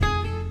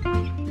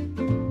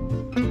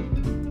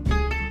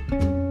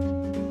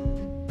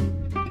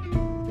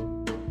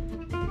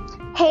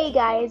Hey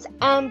guys,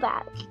 I'm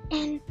back,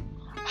 and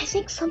I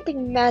think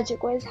something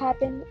magical has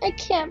happened. I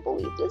can't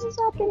believe this is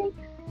happening.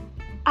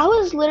 I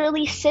was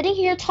literally sitting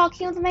here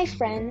talking with my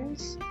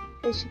friends,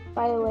 which,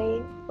 by the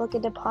way, look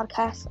at the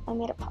podcast. I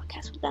made a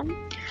podcast with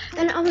them,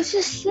 and I was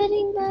just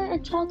sitting there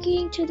and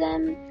talking to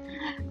them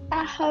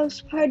at a house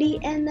party,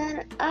 and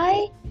then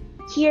I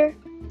hear,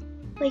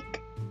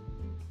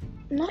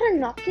 not a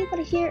knocking, but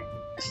I hear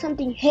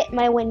something hit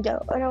my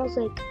window, and I was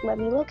like, let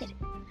me look at it.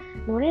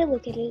 And when I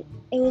look at it,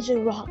 it was a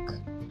rock.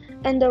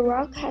 And the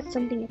rock had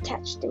something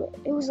attached to it.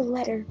 It was a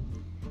letter.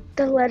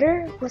 The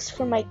letter was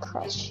from my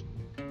crush.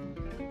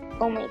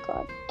 Oh my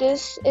god.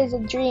 This is a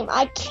dream.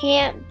 I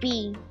can't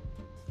be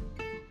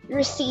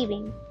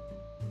receiving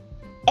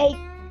a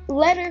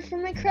letter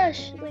from my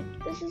crush.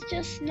 This is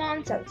just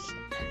nonsense.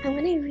 I'm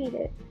gonna read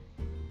it.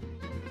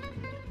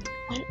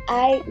 When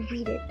I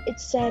read it, it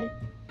said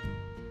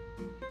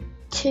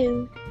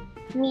to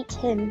meet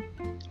him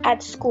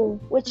at school,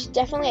 which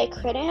definitely I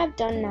couldn't have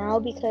done now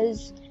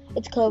because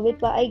it's COVID,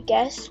 but I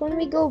guess when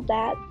we go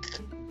back,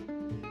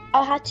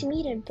 I'll have to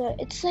meet him. But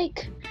it's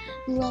like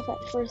love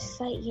at first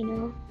sight, you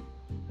know?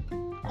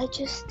 I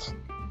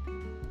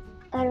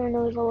don't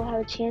know if I'll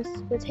have a chance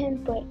with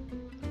him, but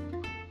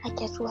I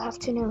guess we'll have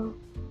to know.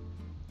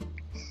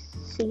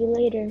 See you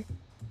later.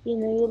 You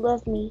know you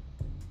love me.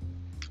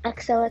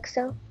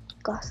 XOXO,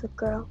 Gossip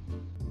Girl.